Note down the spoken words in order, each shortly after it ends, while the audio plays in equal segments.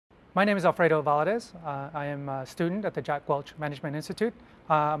My name is Alfredo Valdez. I am a student at the Jack Welch Management Institute.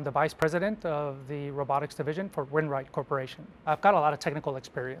 I'm the Vice President of the Robotics Division for Winwright Corporation. I've got a lot of technical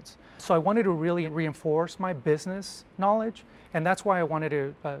experience. So I wanted to really reinforce my business knowledge, and that's why I wanted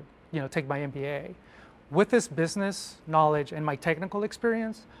to take my MBA. With this business knowledge and my technical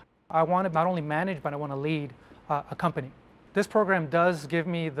experience, I want to not only manage, but I want to lead a company. This program does give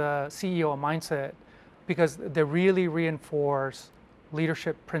me the CEO mindset because they really reinforce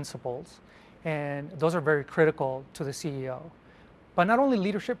leadership principles, and those are very critical to the CEO. But not only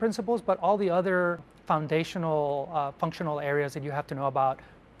leadership principles, but all the other foundational functional areas that you have to know about: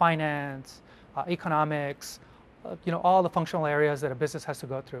 finance, economics, all the functional areas that a business has to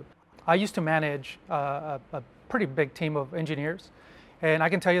go through. I used to manage a pretty big team of engineers, and I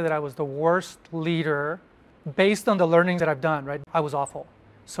can tell you that I was the worst leader based on the learning that I've done, right? I was awful.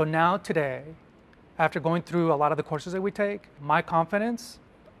 So now today, after going through a lot of the courses that we take, my confidence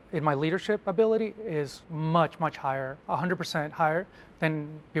in my leadership ability is much, much higher, 100% higher than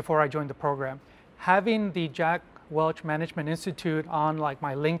before I joined the program. Having the Jack Welch Management Institute on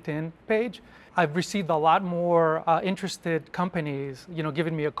my LinkedIn page, I've received a lot more interested companies,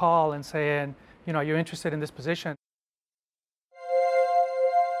 giving me a call and saying, you're interested in this position.